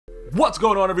What's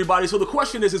going on, everybody? So the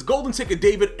question is golden ticket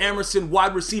David Amerson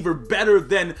wide receiver better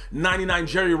than 99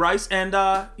 Jerry Rice? And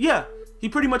yeah, he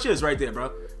pretty much is right there,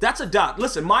 bro. That's a dot.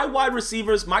 Listen, my wide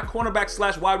receivers, my cornerback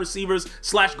slash wide receivers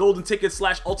slash golden tickets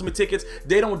slash ultimate tickets,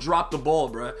 they don't drop the ball,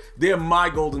 bro. They're my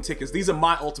golden tickets. These are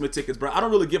my ultimate tickets, bro. I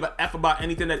don't really give a F about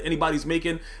anything that anybody's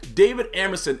making. David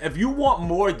Amerson, if you want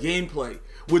more gameplay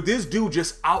with this dude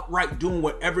just outright doing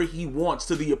whatever he wants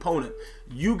to the opponent,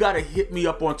 you gotta hit me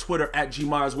up on Twitter at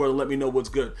GmiasWorld and let me know what's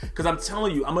good. Because I'm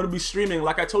telling you, I'm gonna be streaming,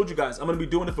 like I told you guys, I'm gonna be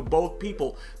doing it for both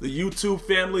people, the YouTube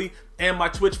family and my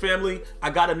Twitch family. I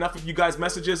got enough of you guys'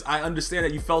 messages. I understand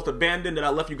that you felt abandoned, that I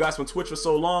left you guys from Twitch for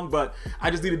so long, but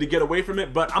I just needed to get away from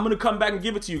it. But I'm gonna come back and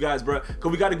give it to you guys, bro,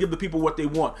 because we gotta give the people what they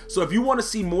want. So if you wanna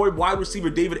see more wide receiver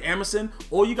David Amerson,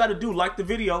 all you gotta do, like the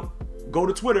video, go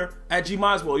to Twitter at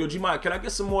GmiasWorld. Yo, Gmia, can I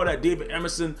get some more of that David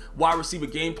Amerson wide receiver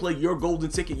gameplay? Your golden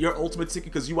ticket, your ultimate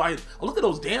ticket, because you out here. Oh, look at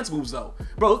those dance moves, though.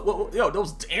 Bro, yo,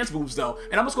 those dance moves, though.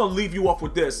 And I'm just going to leave you off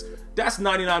with this. That's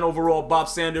 99 overall, Bob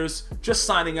Sanders. Just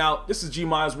signing out. This is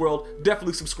GmiasWorld.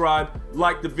 Definitely subscribe,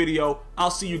 like the video.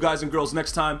 I'll see you guys and girls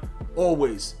next time.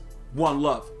 Always, one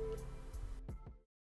love.